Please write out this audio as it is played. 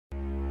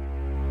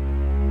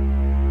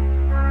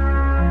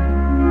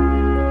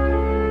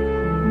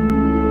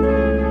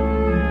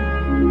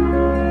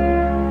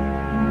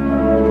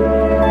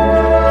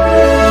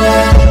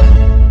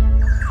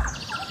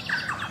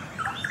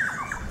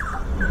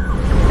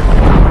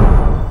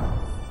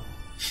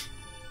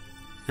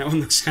That one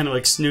looks kind of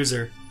like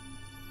Snoozer.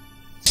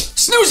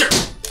 Snoozer!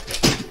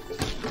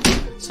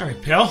 Sorry,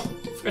 pal.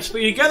 Forgot to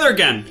put you together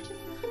again.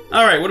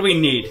 Alright, what do we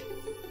need?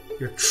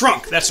 Your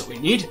trunk, that's what we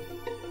need.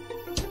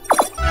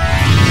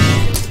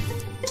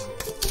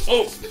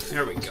 Oh,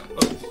 there we go.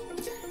 Oh,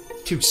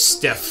 too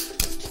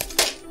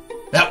stiff.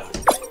 That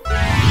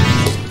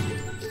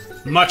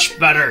one. Much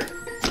better.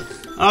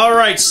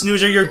 Alright,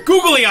 Snoozer, your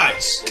googly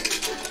eyes.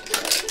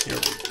 Here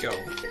we go.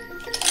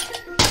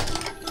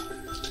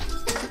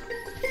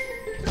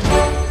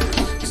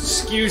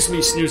 Excuse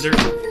me, Snoozer.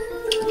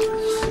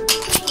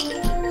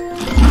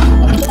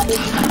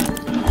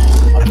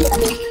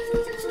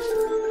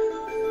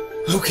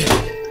 Okay.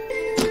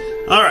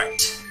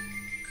 Alright.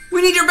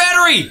 We need your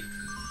battery!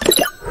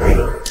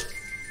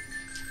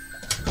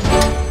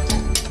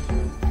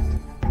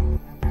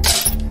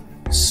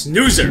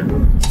 Snoozer!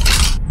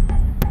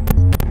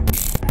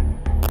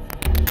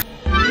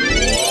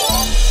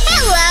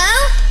 Hello!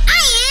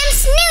 I am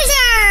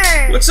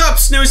Snoozer! What's up,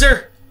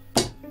 Snoozer?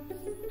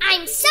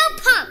 I'm so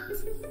pumped!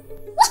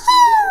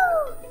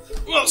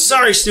 Woohoo! Well,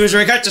 sorry, Snoozer,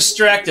 I got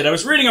distracted. I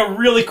was reading a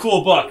really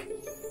cool book.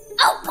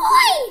 Oh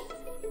boy!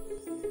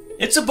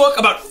 It's a book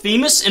about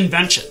famous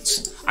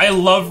inventions. I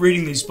love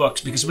reading these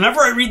books because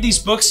whenever I read these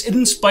books, it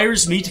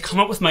inspires me to come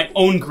up with my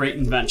own great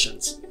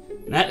inventions.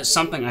 And that is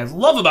something I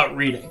love about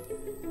reading.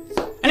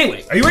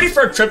 Anyway, are you ready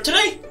for a trip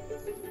today?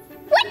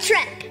 What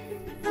trip?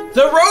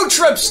 The road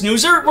trip,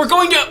 Snoozer! We're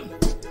going to...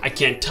 I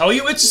can't tell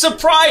you, it's a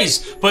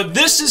surprise! But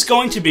this is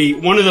going to be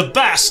one of the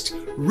best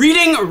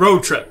reading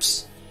road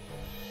trips.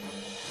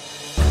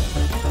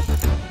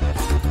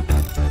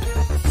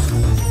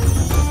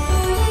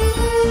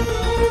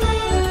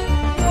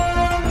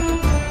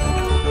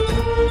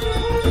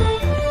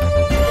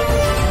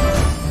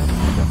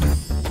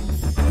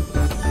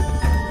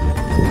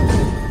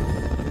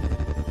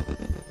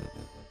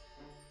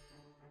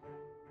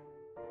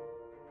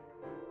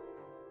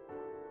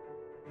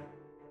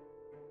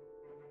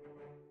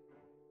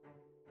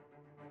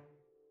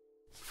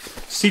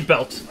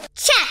 Seatbelt.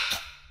 Check.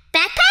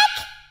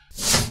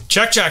 Backpack?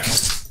 Check, check.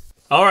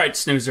 All right,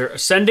 Snoozer.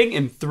 Ascending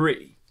in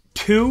 3,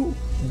 2,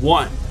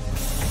 1.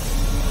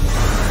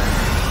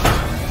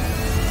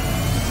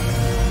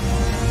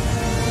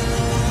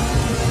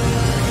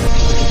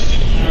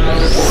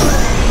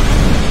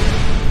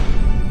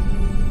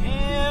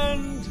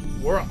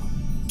 And we're off.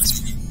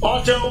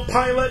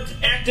 Autopilot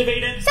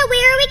activated. So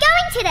where are we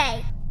going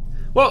today?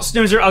 Well,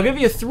 Snoozer, I'll give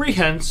you 3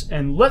 hints,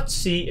 and let's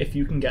see if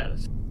you can get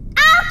it.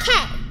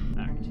 Okay.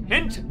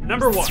 Hint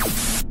number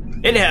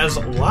 1. It has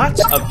lots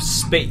of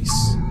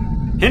space.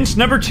 Hint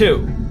number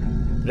 2.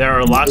 There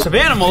are lots of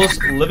animals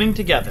living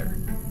together.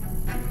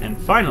 And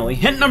finally,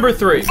 hint number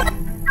 3.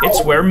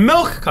 It's where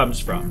milk comes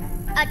from.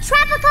 A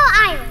tropical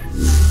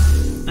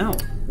island. Oh,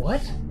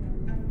 what?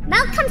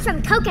 Milk comes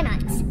from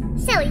coconuts.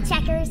 Silly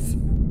checkers.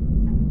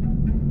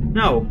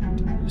 No.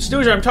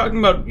 Snoozer, I'm talking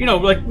about, you know,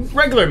 like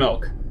regular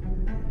milk.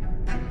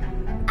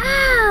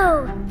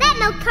 Oh, that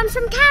milk comes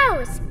from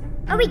cows.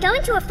 Are we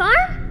going to a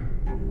farm?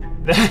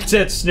 That's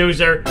it,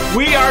 Snoozer.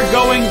 We are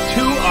going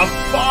to a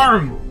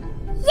farm.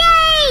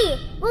 Yay!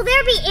 Will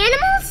there be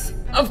animals?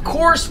 Of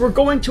course, we're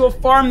going to a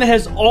farm that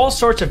has all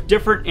sorts of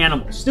different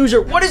animals. Snoozer,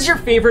 what is your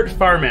favorite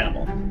farm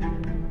animal?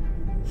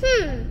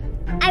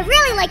 I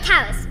really like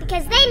cows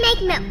because they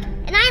make milk,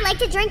 and I like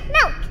to drink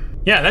milk.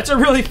 Yeah, that's a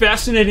really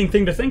fascinating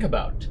thing to think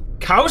about.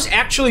 Cows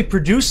actually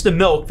produce the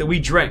milk that we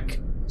drink.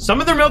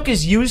 Some of their milk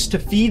is used to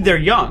feed their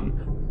young,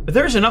 but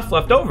there's enough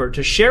left over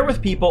to share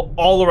with people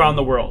all around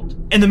the world.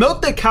 And the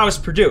milk that cows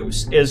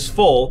produce is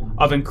full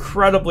of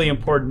incredibly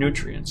important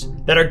nutrients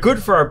that are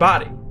good for our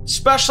body,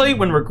 especially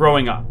when we're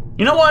growing up.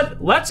 You know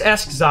what? Let's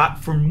ask Zot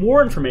for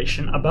more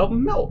information about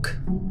milk.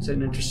 It's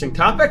an interesting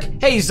topic.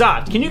 Hey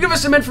Zot, can you give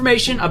us some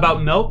information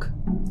about milk?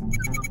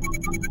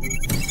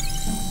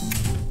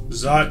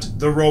 Zot,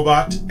 the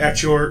robot,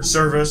 at your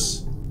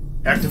service.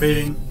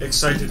 Activating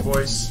excited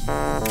voice.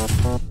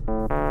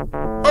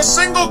 A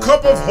single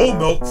cup of whole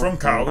milk from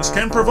cows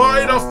can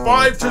provide a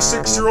 5 to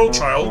 6-year-old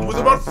child with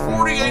about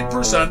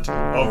 48%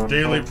 of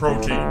daily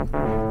protein.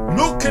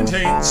 Milk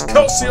contains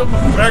calcium,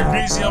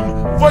 magnesium,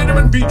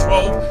 vitamin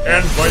B12,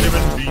 and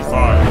vitamin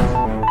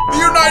B5. The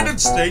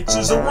United States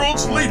is the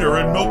world's leader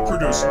in milk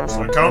producers,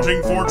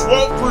 accounting for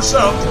 12%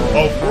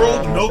 of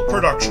world milk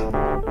production.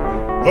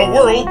 The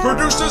world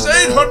produces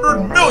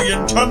 800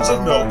 million tons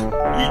of milk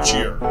each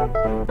year.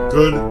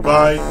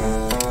 Goodbye.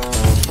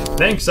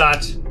 Thanks,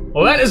 Zot.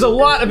 Well, that is a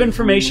lot of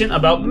information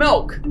about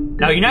milk.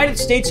 Now, United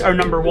States are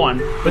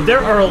 #1, but there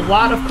are a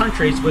lot of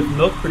countries with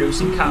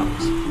milk-producing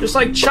cows. Just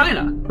like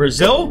China,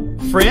 Brazil,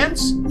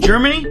 France,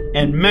 Germany,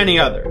 and many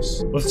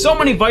others. With so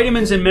many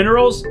vitamins and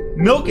minerals,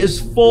 milk is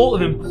full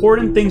of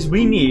important things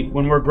we need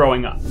when we're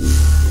growing up.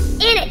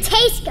 And it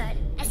tastes good,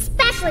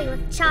 especially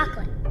with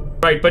chocolate.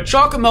 Right, but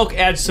chocolate milk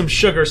adds some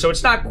sugar, so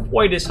it's not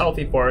quite as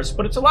healthy for us,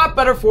 but it's a lot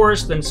better for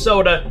us than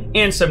soda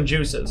and some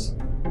juices.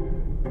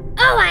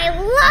 Oh, I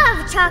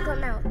love chocolate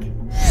milk.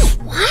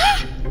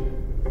 What?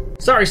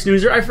 Sorry,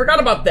 Snoozer, I forgot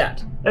about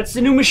that. That's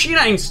the new machine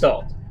I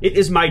installed. It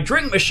is my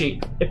drink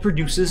machine. It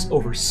produces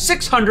over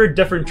 600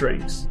 different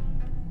drinks.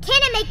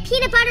 Can it make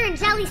peanut butter and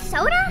jelly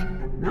soda?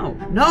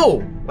 No.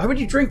 Why would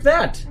you drink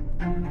that?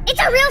 It's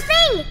a real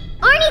thing!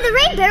 Arnie the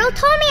Rain Barrel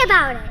told me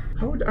about it.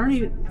 How would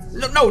Arnie...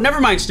 No, never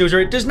mind,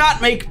 Snoozer. It does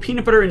not make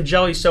peanut butter and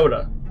jelly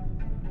soda.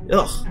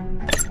 Ugh.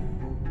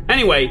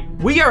 Anyway,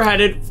 we are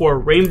headed for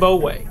Rainbow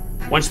Way.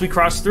 Once we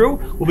cross through,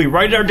 we'll be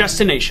right at our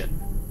destination,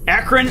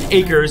 Akron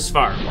Acres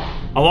Farm.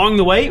 Along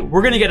the way,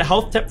 we're gonna get a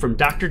health tip from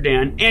Dr.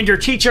 Dan, and your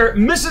teacher,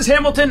 Mrs.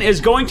 Hamilton,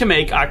 is going to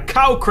make a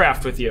cow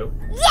craft with you.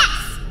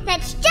 Yes!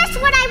 That's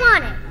just what I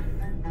wanted.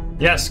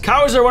 Yes,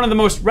 cows are one of the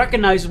most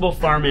recognizable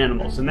farm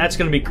animals, and that's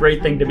gonna be a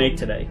great thing to make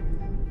today.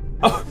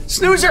 Oh,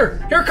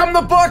 Snoozer! Here come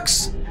the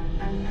books!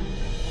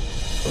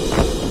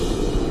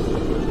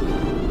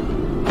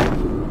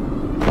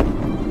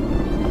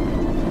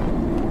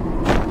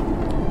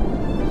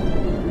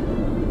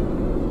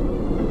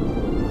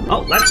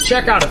 Oh, let's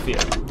check out a few.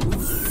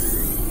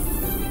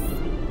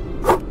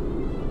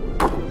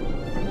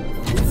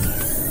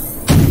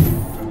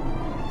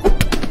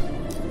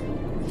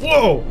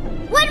 Whoa!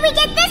 What did we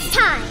get this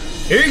time?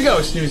 Here you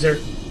go, Snoozer.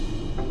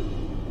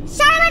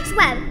 Charlotte's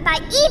Web by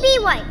E.B.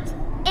 White.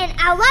 And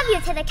I'll Love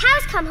You Till the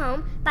Cows Come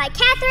Home by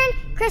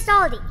Catherine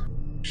Crisaldi.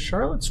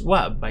 Charlotte's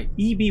Web by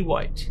E.B.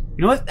 White.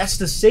 You know what? That's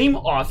the same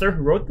author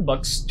who wrote the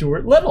book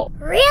Stuart Little.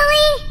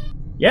 Really?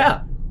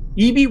 Yeah.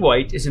 E.B.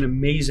 White is an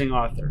amazing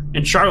author,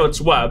 and Charlotte's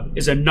Web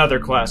is another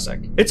classic.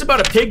 It's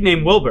about a pig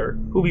named Wilbur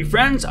who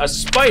befriends a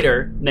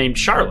spider named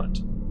Charlotte.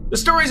 The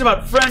story is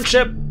about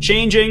friendship,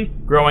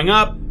 changing, growing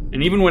up,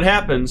 and even what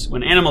happens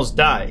when animals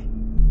die.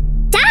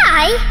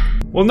 Die?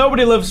 Well,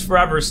 nobody lives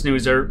forever,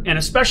 Snoozer, and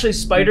especially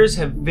spiders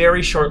have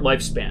very short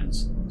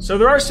lifespans. So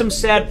there are some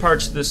sad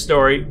parts to this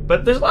story,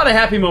 but there's a lot of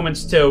happy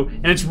moments too,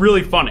 and it's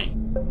really funny.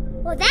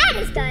 Well, that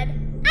is good.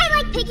 I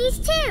like piggies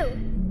too.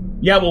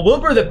 Yeah, well,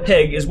 Wilbur the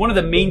pig is one of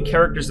the main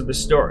characters of the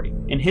story,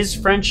 and his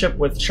friendship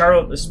with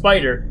Charlotte the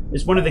spider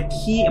is one of the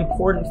key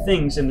important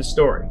things in the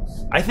story.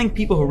 I think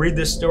people who read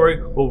this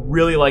story will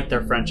really like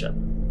their friendship.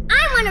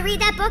 I want to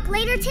read that book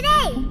later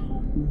today.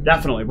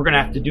 Definitely, we're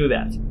gonna have to do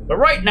that. But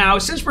right now,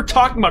 since we're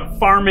talking about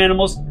farm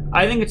animals,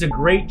 I think it's a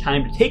great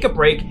time to take a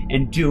break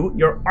and do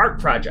your art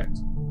project.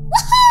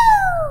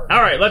 Woohoo!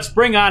 All right, let's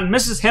bring on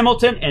Mrs.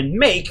 Hamilton and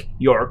make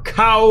your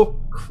cow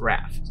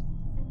craft.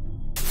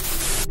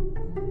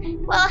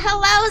 Well,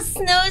 hello,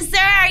 Snoozer.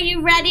 Are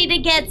you ready to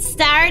get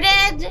started?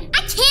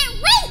 I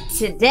can't wait!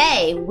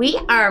 Today, we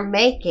are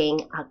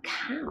making a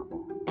cow.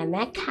 And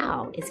that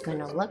cow is going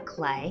to look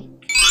like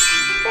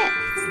this.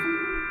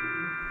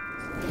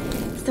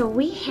 So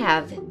we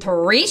have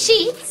 3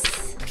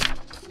 sheets.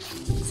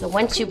 So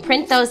once you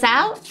print those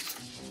out,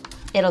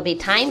 it'll be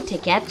time to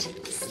get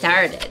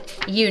started.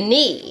 You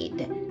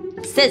need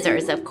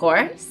scissors, of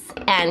course,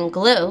 and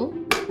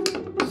glue.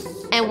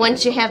 And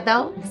once you have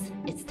those,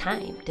 it's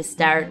time to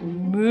start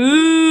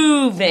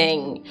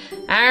moving.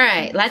 All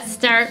right, let's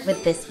start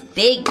with this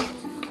big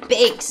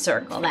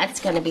circle.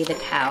 That's going to be the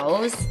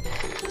cow's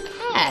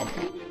head.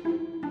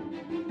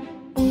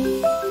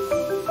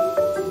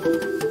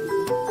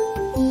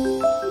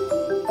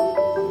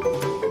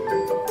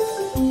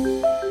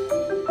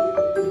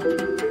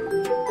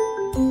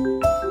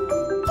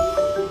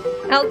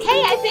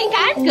 Okay, I think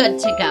I'm good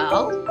to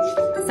go.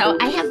 So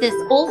I have this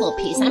oval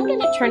piece. I'm going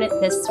to turn it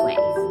this way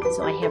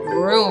so I have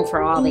room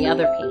for all the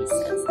other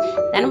pieces.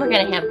 Then we're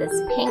going to have this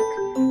pink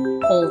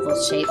oval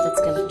shape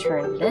that's going to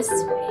turn this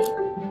way.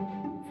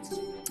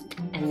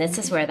 And this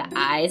is where the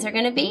eyes are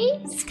going to be.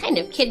 It's kind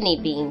of kidney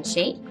bean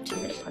shaped. I'm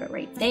going to put it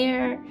right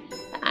there.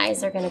 The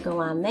eyes are going to go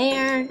on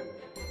there.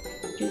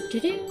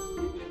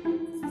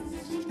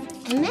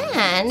 And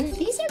then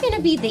these are going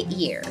to be the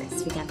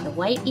ears. We got the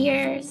white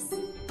ears.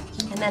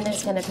 And then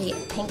there's going to be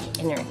pink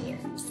inner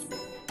ears.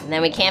 And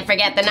then we can't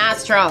forget the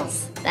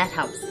nostrils. That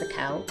helps the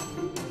cow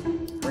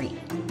breathe.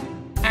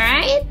 All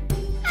right?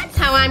 That's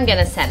how I'm going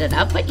to set it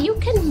up, but you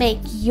can make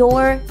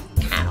your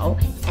cow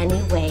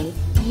any way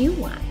you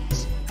want.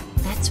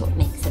 That's what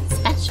makes it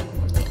special,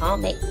 when we all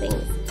make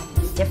things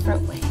a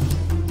different way.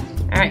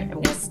 All right, I'm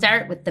going to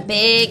start with the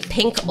big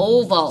pink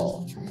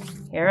oval.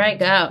 Here I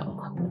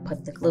go. I'm going to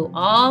put the glue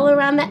all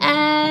around the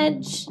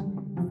edge.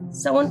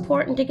 So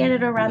important to get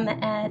it around the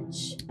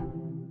edge.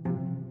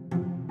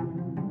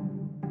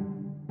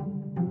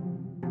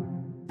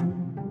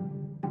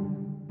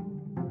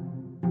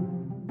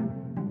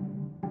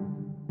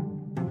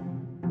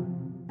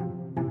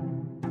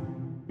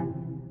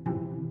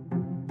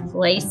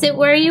 Place it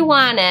where you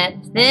want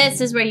it.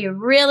 This is where you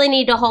really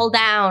need to hold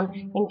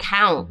down and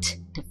count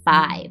to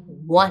 5.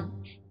 1,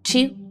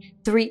 2,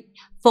 3,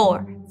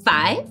 4,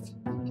 5.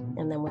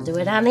 And then we'll do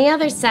it on the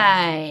other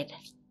side.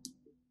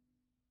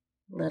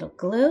 Little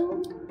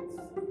glue.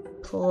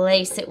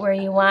 Place it where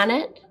you want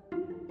it.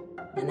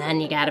 And then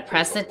you gotta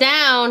press it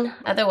down.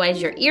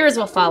 Otherwise your ears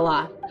will fall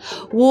off.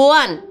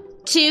 1,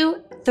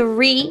 2,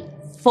 3,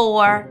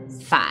 4,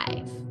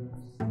 5.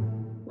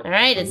 All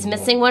right, it's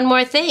missing one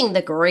more thing,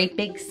 the great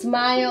big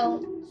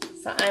smile.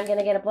 So I'm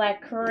gonna get a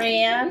black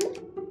crayon.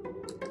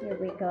 Here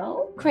we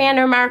go. Crayon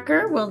or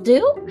marker will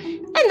do.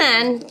 And And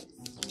then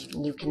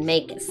you can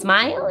make a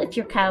smile if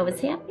your cow is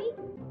happy.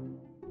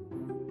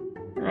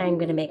 I'm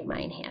gonna make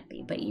mine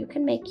happy, but you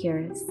can make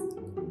yours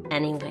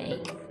any way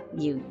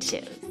you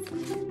choose.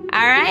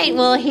 All right,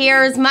 well,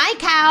 here's my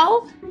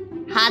cow.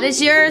 How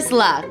does yours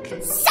look?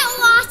 So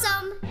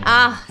awesome!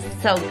 Oh,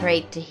 so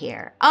great to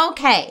hear.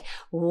 Okay,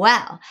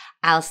 well,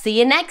 I'll see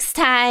you next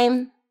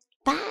time.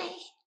 Bye.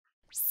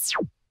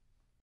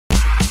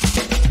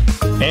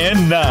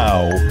 And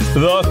now,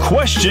 the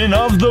question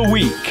of the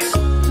week.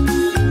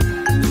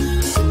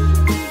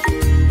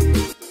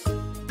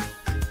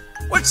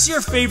 What's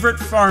your favorite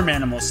farm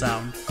animal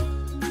sound?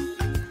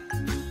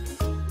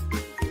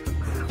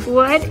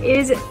 What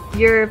is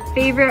your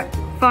favorite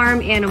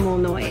farm animal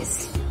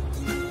noise?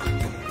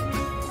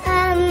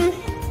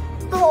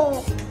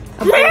 Bull.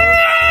 A bull.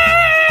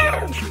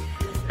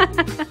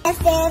 My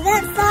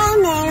favorite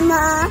farm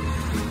animal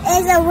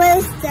is a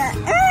rooster.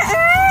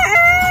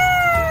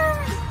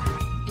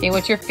 Okay,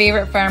 what's your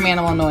favorite farm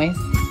animal noise?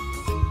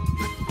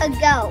 A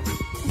goat.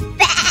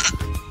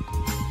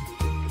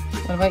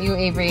 What about you,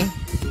 Avery?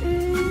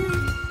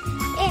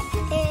 It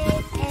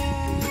is a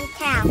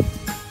cow.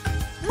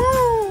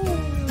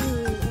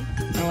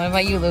 And what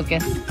about you,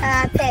 Lucas?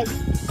 Pig.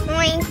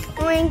 Oink,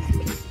 oink.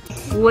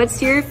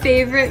 What's your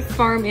favorite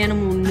farm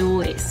animal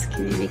noise?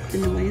 Can you make the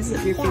noise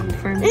of your favorite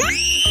farm animal?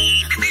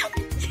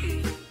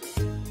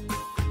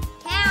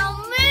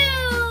 Cow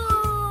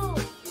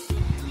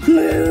moo!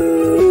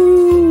 Moo!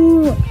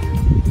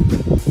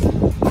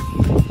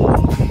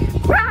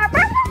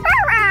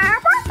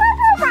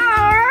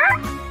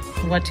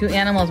 What two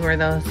animals were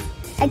those?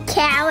 A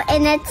cow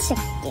and a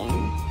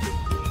chicken.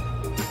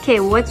 Okay,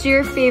 what's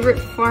your favorite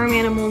farm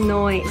animal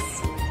noise?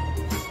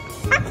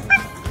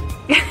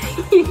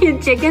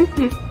 Chicken?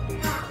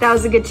 That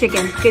was a good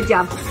chicken. Good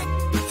job.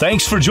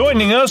 Thanks for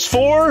joining us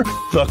for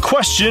the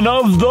question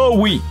of the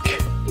week.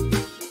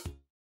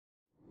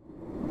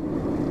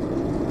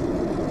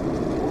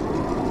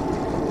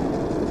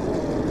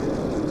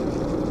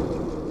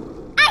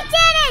 I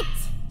did it!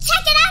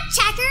 Check it out,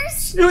 Checkers!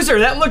 Snoozer,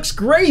 that looks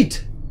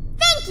great!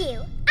 Thank you.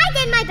 I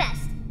did my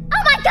best.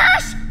 Oh my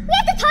gosh! We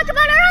have to talk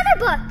about our other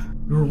book.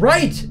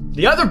 Right!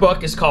 The other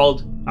book is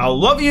called I'll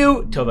Love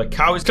You Till the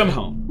Cows Come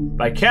Home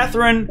by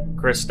Catherine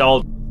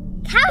Crystal.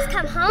 Cows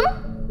come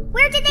home?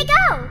 Where did they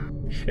go?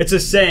 It's a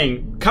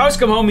saying. Cows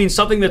come home means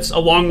something that's a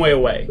long way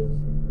away.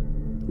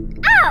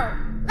 Oh,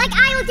 like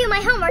I will do my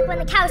homework when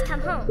the cows come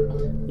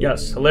home.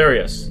 Yes,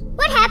 hilarious.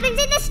 What happens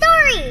in the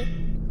story?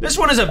 This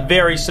one is a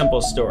very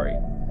simple story.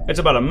 It's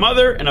about a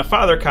mother and a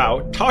father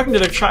cow talking to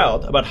their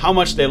child about how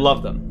much they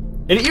love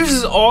them. And it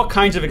uses all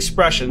kinds of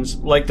expressions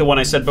like the one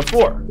I said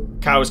before.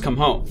 Cows come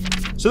home.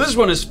 So this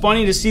one is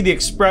funny to see the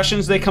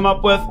expressions they come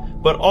up with,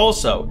 but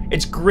also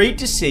it's great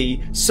to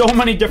see so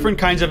many different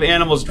kinds of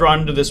animals drawn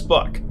into this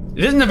book.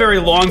 It isn't a very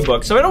long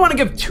book, so I don't want to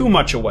give too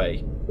much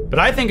away, but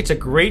I think it's a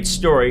great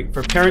story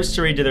for parents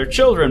to read to their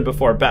children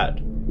before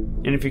bed.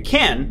 And if you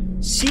can,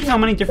 see how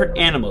many different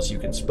animals you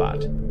can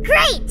spot.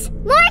 Great!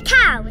 More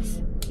cows!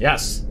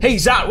 Yes. Hey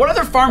Zot, what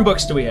other farm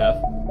books do we have?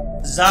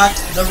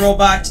 Zot the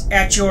robot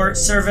at your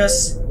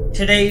service.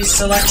 Today's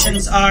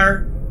selections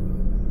are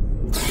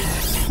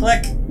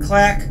Click,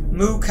 Clack,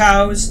 Moo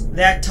Cows,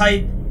 That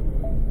Type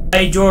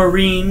by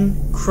Doreen,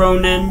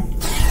 Cronin,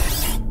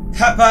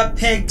 Peppa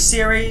Pig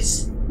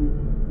Series,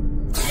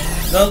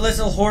 The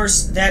Little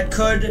Horse That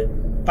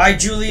Could by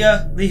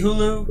Julia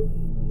Leihulu,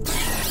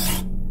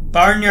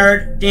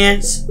 Barnyard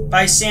Dance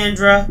by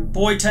Sandra,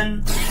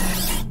 Boyton,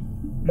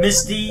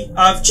 Misty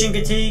of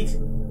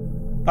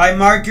Chincoteague by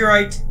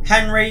Marguerite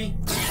Henry,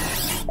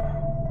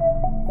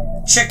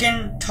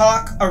 Chicken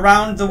Talk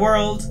Around the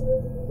World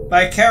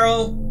by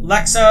Carole,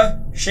 Lexa,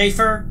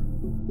 Schaefer.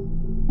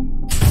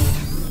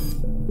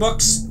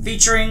 Books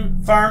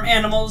featuring farm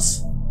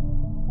animals.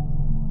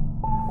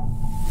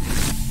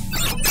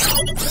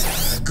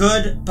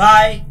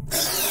 Goodbye.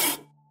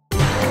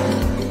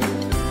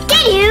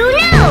 Did you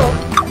know?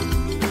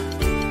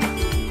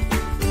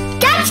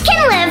 Ducks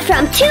can live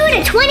from 2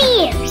 to 20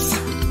 years.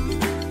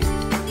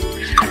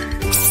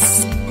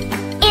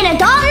 An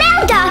adult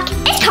male duck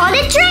is called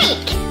a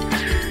drake.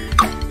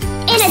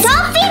 An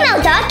adult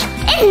female duck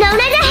is known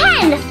as a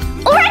hen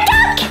or a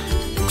duck.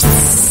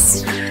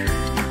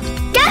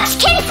 Ducks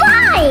can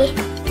fly.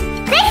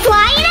 They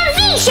fly in a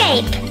V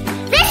shape.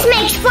 This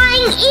makes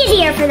flying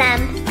easier for them.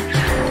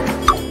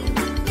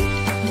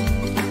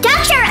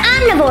 Ducks are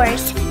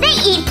omnivores. They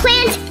eat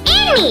plants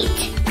and meat.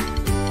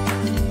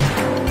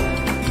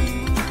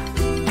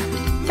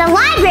 The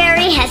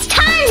library has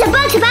tons of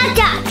books about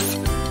ducks.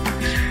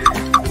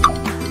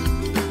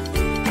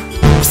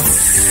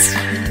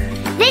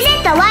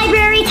 Visit the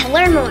library to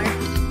learn more.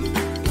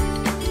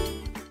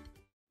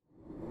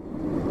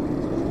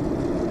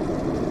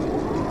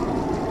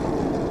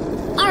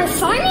 Are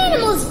farm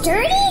animals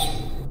dirty?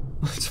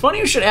 It's funny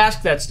you should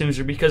ask that,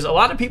 Snoozer, because a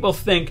lot of people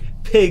think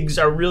pigs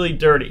are really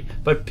dirty,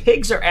 but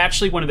pigs are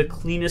actually one of the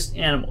cleanest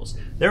animals.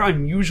 They're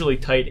unusually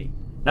tidy.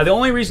 Now, the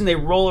only reason they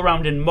roll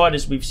around in mud,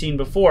 as we've seen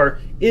before,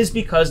 is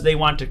because they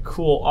want to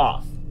cool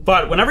off.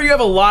 But whenever you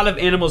have a lot of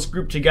animals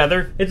grouped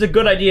together, it's a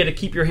good idea to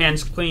keep your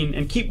hands clean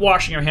and keep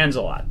washing your hands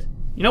a lot.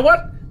 You know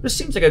what? This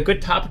seems like a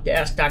good topic to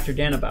ask Dr.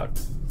 Dan about.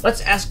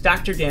 Let's ask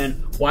Dr. Dan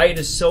why it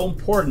is so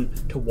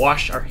important to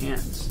wash our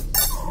hands.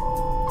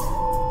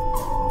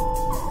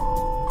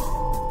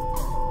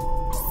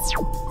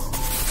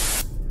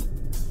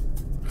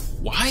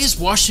 Why is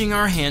washing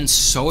our hands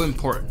so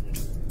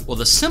important? Well,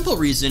 the simple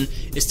reason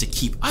is to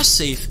keep us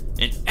safe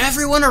and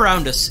everyone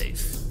around us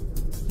safe.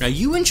 Now,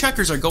 you and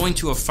Checkers are going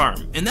to a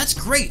farm, and that's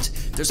great.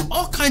 There's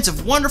all kinds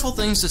of wonderful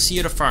things to see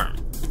at a farm.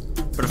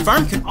 But a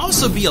farm can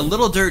also be a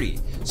little dirty,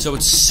 so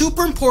it's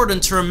super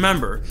important to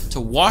remember to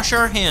wash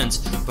our hands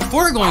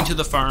before going to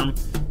the farm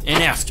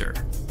and after.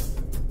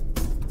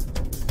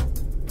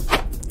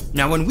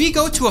 Now, when we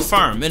go to a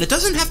farm, and it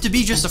doesn't have to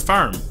be just a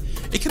farm,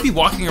 it could be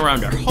walking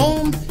around our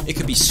home, it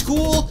could be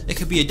school, it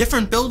could be a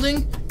different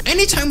building.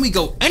 Anytime we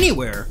go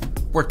anywhere,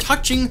 we're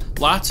touching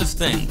lots of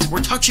things.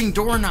 We're touching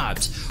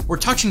doorknobs, we're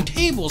touching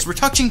tables, we're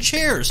touching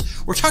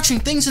chairs, we're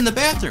touching things in the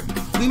bathroom.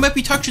 We might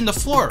be touching the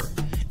floor.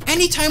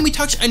 Anytime we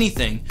touch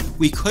anything,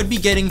 we could be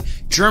getting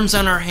germs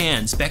on our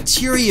hands,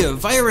 bacteria,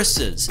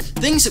 viruses,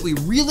 things that we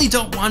really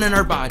don't want in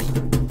our body.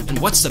 And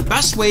what's the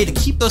best way to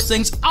keep those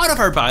things out of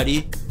our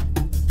body?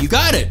 You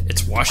got it,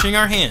 it's washing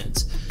our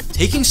hands.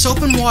 Taking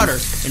soap and water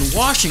and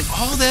washing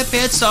all that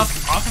bad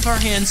stuff off of our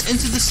hands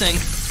into the sink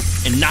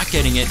and not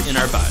getting it in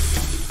our body.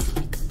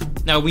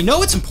 Now, we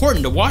know it's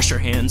important to wash our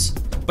hands,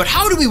 but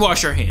how do we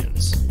wash our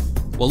hands?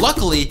 Well,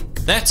 luckily,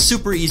 that's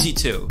super easy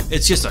too.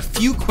 It's just a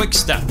few quick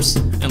steps,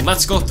 and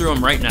let's go through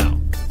them right now.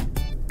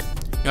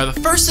 Now, the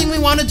first thing we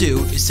want to do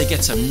is to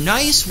get some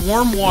nice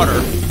warm water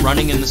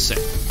running in the sink.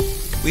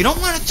 We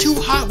don't want it too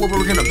hot where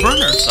we're going to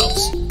burn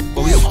ourselves,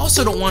 but we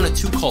also don't want it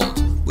too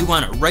cold. We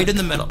want it right in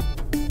the middle.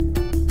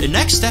 The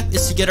next step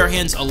is to get our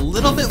hands a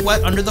little bit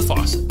wet under the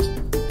faucet.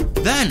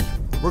 Then,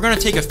 we're going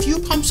to take a few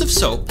pumps of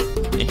soap,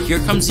 and here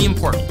comes the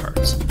important part.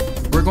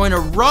 We're going to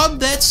rub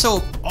that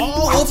soap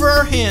all over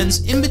our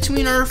hands, in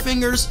between our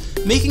fingers,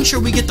 making sure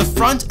we get the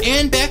front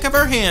and back of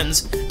our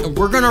hands, and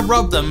we're going to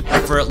rub them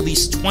for at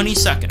least 20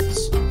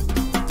 seconds.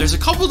 There's a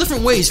couple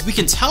different ways we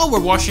can tell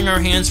we're washing our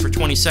hands for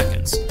 20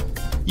 seconds.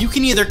 You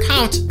can either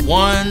count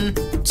 1,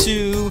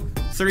 2,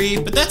 3,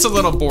 but that's a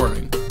little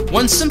boring.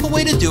 One simple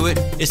way to do it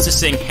is to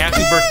sing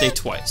Happy Birthday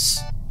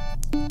twice.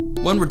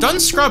 When we're done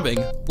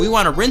scrubbing, we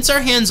want to rinse our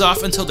hands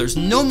off until there's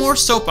no more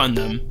soap on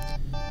them,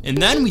 and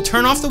then we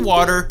turn off the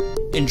water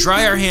and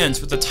dry our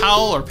hands with a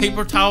towel or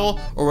paper towel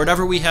or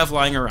whatever we have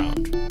lying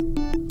around.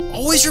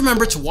 Always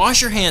remember to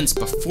wash your hands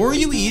before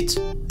you eat,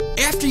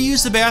 after you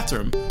use the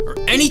bathroom, or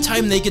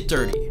anytime they get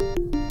dirty.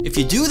 If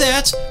you do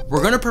that,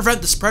 we're going to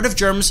prevent the spread of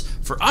germs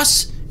for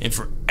us and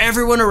for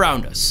everyone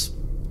around us.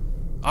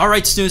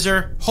 Alright,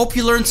 Snoozer, hope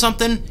you learned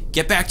something.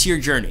 Get back to your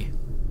journey.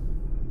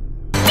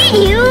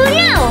 Did you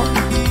know?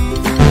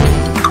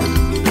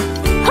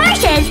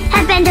 Horses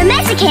have been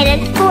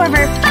domesticated for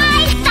over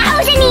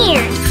 5,000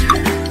 years.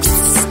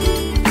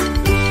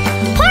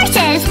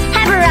 Horses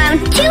have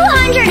around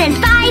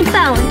 205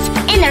 bones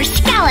in their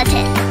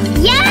skeleton.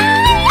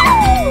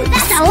 Yeah,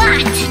 that's a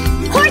lot.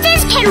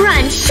 Horses can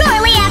run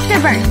shortly after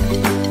birth.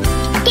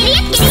 Giddy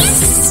up, giddy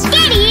up,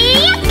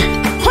 giddy up.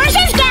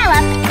 Horses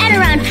gallop at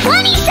around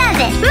 27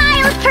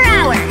 miles per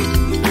hour.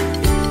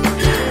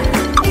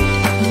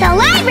 The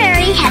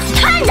library has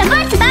tons of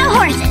books about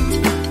horses.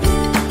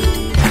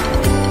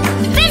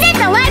 Visit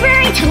the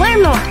library to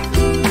learn more.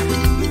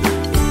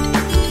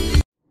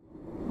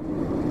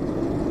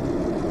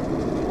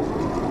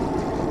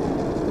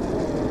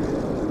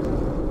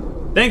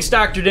 Thanks,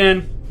 Dr.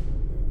 Dan.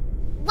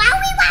 Wowie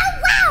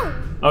wow wow!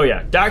 Oh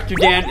yeah, Dr.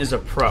 Dan is a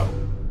pro.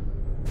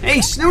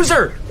 Hey,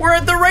 Snoozer, we're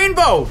at the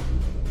rainbow!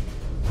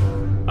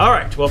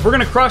 Alright, well, if we're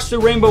gonna cross the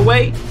Rainbow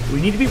Way,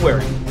 we need to be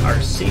wearing our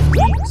safety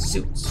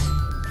suits.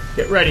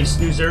 Get ready,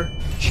 Snoozer.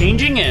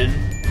 Changing in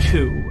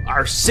to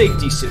our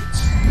safety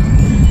suits.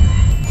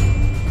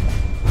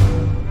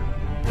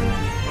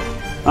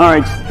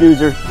 Alright,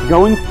 Snoozer,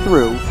 going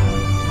through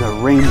the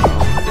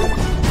rainbow.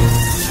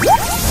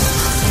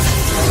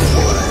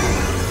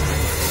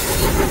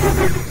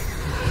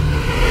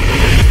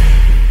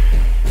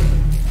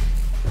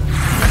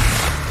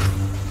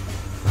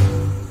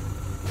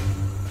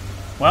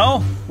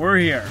 Well, we're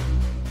here.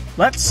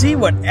 Let's see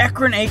what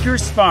Akron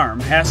Acres Farm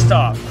has to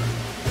offer.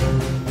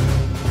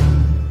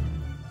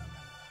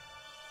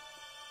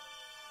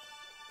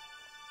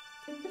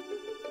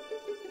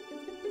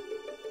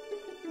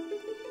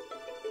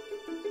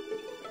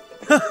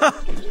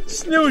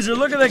 Snoozer,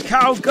 look at the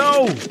cow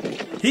go!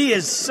 He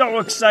is so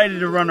excited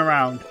to run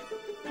around.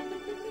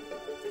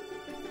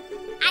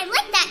 I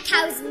like that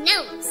cow's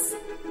nose.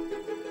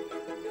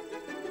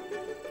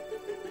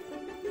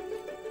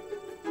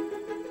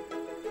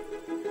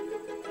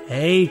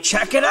 Hey,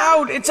 check it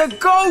out! It's a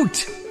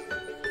goat!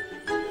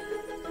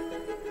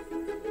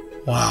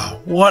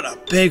 Wow, what a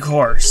big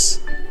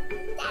horse.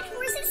 That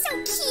horse is so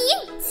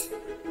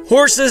cute.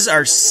 Horses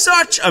are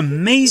such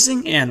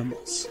amazing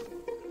animals.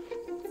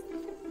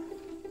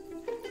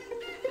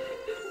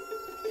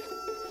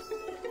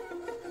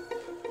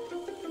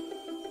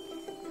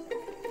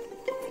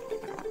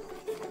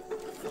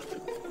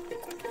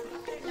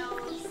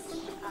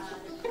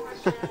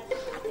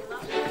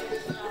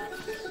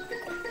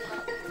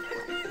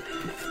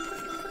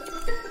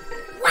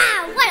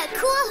 Wow, what a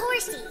cool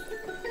horsey.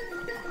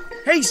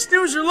 Hey,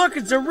 Snoozer, look,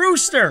 it's a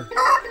rooster.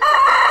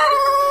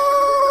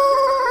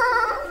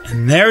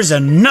 And there's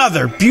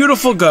another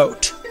beautiful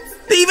goat.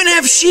 They even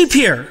have sheep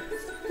here.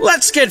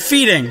 Let's get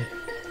feeding.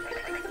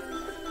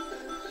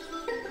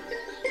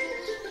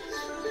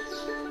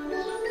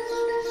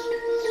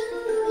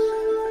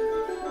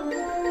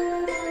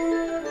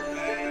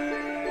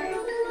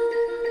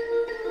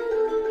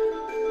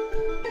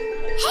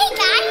 Hey,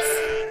 guys!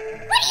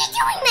 What are you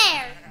doing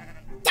there?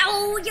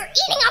 Oh, you're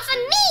eating off of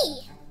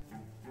me!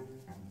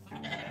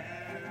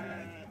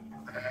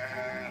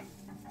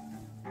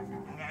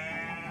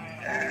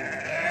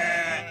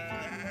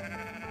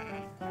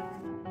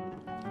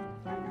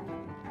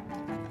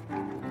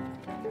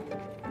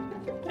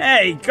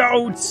 Hey,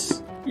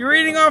 goats! You're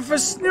eating off a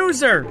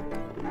Snoozer!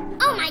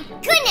 Oh my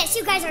goodness,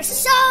 you guys are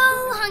so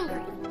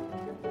hungry!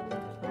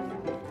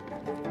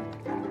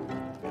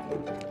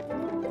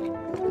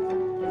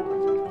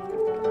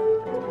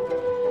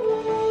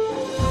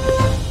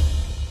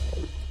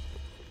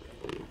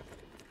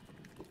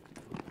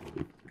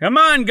 Come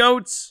on,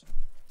 goats!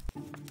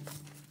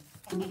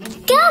 Go,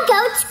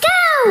 goats,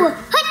 go! 1,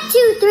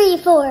 2, 3,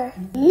 4.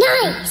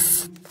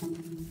 Nice!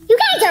 You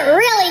guys are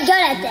really good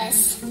at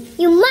this.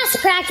 You must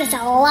practice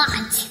a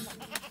lot.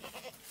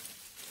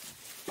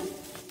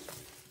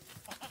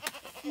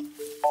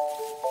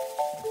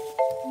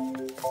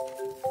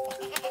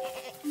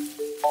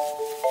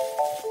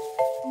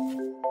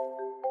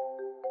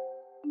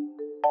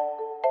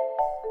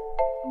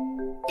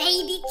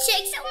 Baby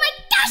chicks, oh my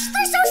gosh,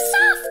 they're so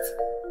soft!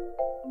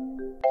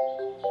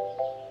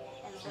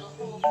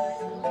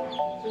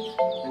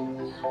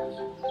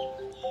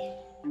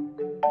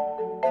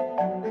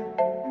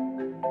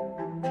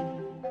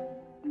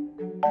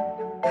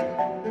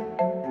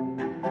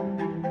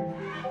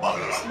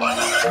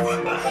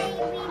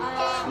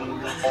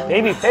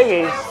 Baby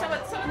piggies. Some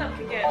of them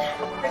can get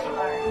pretty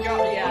large.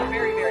 Yeah,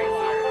 very, very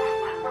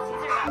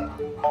large.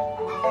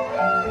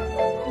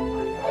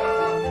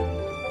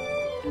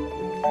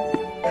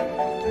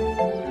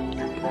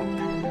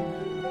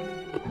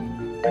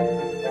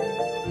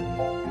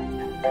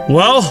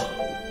 Well,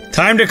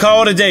 time to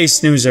call it a day,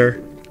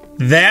 Snoozer.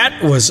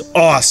 That was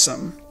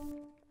awesome.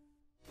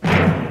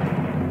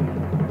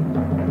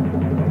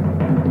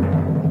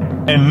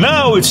 And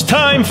now it's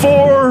time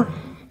for...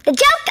 The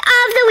joke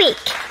of the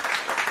week.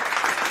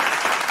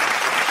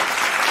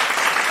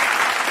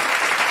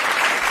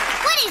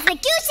 What is the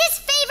goose's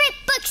favorite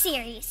book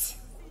series?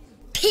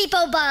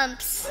 People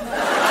Bumps. People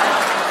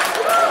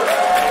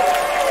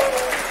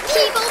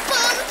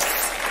Bumps.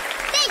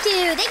 Thank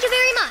you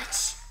very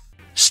much.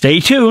 Stay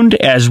tuned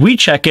as we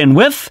check in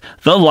with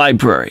the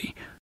library.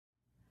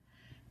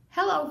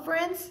 Hello,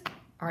 friends.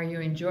 Are you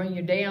enjoying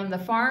your day on the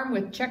farm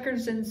with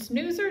Checkers and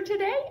Snoozer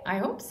today? I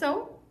hope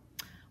so.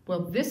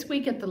 Well, this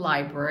week at the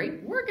library,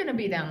 we're going to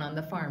be down on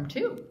the farm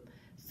too.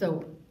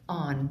 So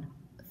on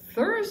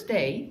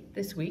Thursday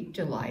this week,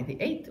 July the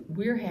 8th,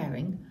 we're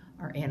having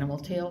our Animal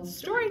Tales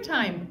story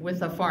time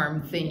with a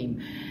farm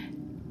theme.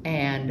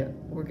 And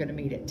we're going to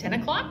meet at 10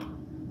 o'clock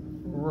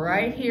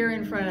right here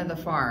in front of the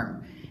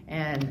farm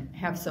and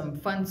have some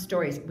fun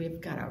stories. We've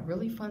got a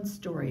really fun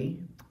story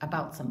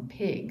about some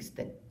pigs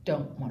that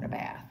don't want a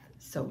bath.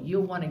 So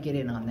you'll want to get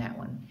in on that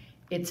one.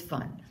 It's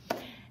fun.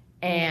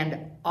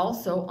 And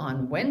also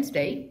on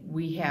Wednesday,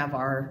 we have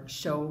our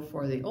show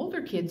for the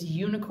older kids,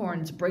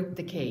 Unicorns Break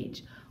the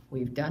Cage.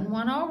 We've done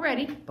one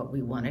already, but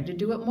we wanted to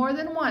do it more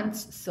than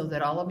once so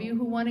that all of you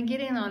who want to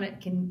get in on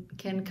it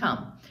can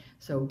come.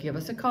 So give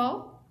us a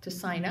call to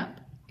sign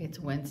up. It's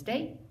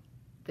Wednesday,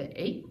 the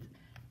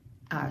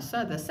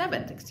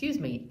 7th, excuse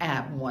me,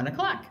 at 1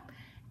 o'clock.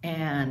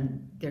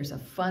 And there's a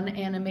fun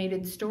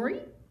animated story,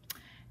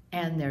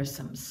 and there's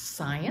some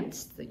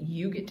science that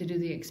you get to do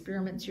the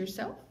experiments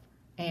yourself.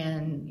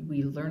 And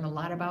we learn a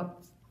lot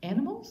about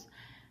animals.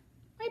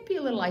 Might be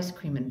a little ice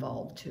cream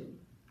involved too.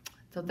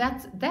 So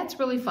that's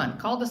really fun.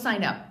 Call to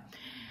sign up.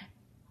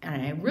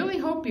 And I really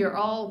hope you're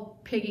all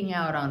pigging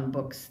out on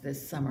books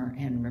this summer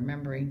and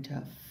remembering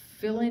to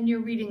fill in your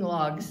reading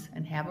logs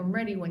and have them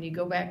ready when you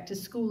go back to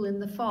school in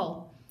the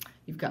fall.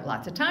 You've got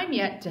lots of time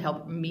yet to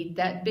help meet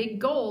that big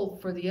goal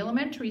for the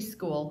elementary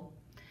school.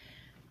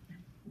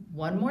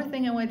 One more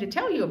thing I wanted to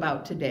tell you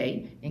about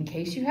today, in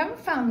case you haven't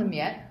found them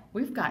yet,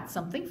 we've got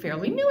something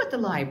fairly new at the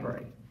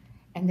library,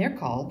 and they're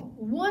called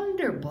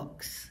Wonder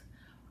Books.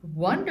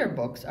 Wonder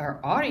Books are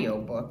audio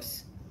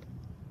books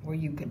where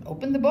you can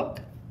open the book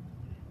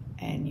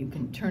and you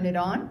can turn it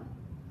on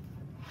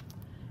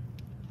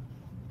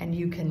and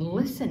you can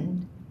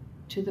listen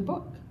to the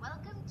book.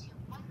 Welcome to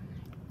Wonder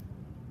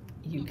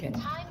Books. You can,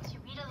 Time to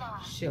read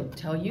aloud. she'll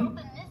tell you Open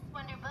this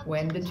Wonder Book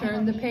when to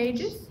turn the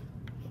pages,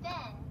 Then,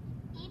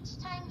 each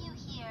time you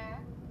hear,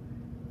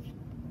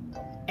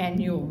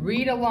 and you'll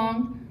read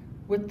along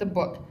with the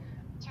book.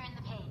 turn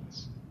the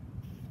page.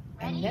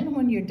 And then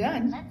when you're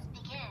done, Let's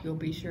begin. you'll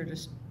be sure to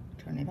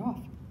turn it off.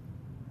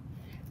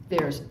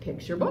 There's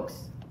picture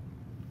books.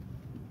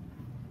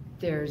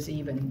 There's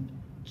even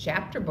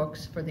chapter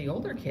books for the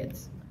older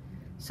kids.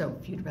 So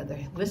if you'd rather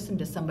listen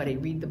to somebody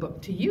read the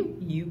book to you,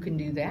 you can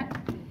do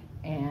that.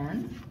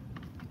 And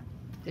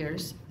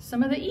there's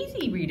some of the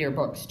easy reader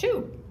books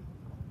too.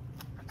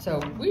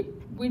 So we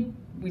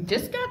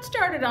just got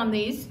started on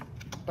these,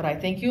 but I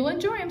think you'll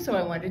enjoy them, so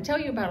I wanted to tell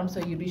you about them,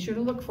 so you be sure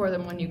to look for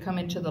them when you come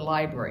into the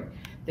library.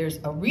 There's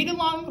a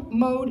read-along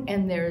mode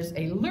and there's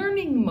a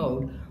learning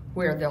mode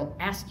where they'll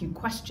ask you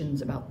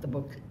questions about the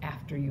book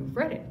after you've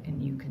read it,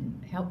 and you can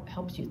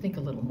helps you think a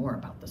little more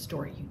about the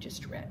story you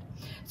just read.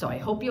 So I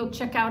hope you'll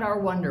check out our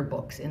wonder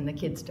books in the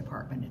kids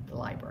department at the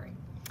library.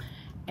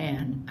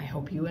 And I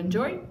hope you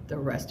enjoy the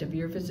rest of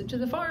your visit to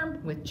the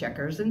farm with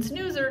Checkers and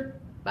Snoozer.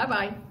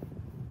 Bye-bye.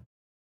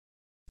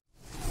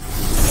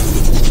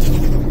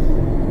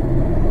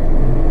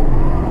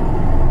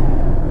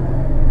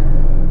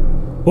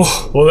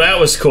 Oh, well, that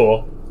was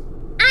cool.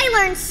 I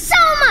learned so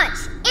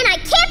much, and I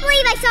can't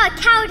believe I saw a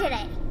cow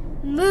today.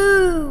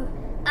 Moo!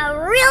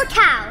 A real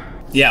cow.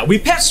 Yeah, we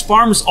pass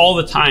farms all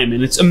the time,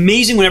 and it's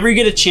amazing whenever you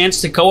get a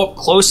chance to go up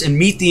close and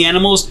meet the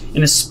animals,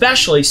 and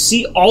especially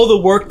see all the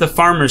work the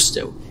farmers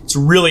do. It's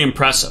really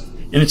impressive,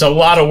 and it's a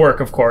lot of work,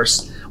 of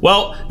course.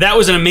 Well, that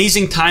was an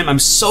amazing time. I'm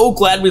so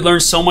glad we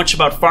learned so much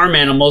about farm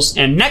animals,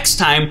 and next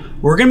time,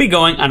 we're going to be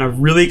going on a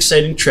really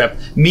exciting trip,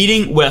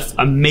 meeting with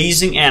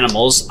amazing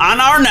animals on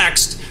our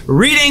next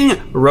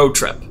Reading Road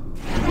Trip.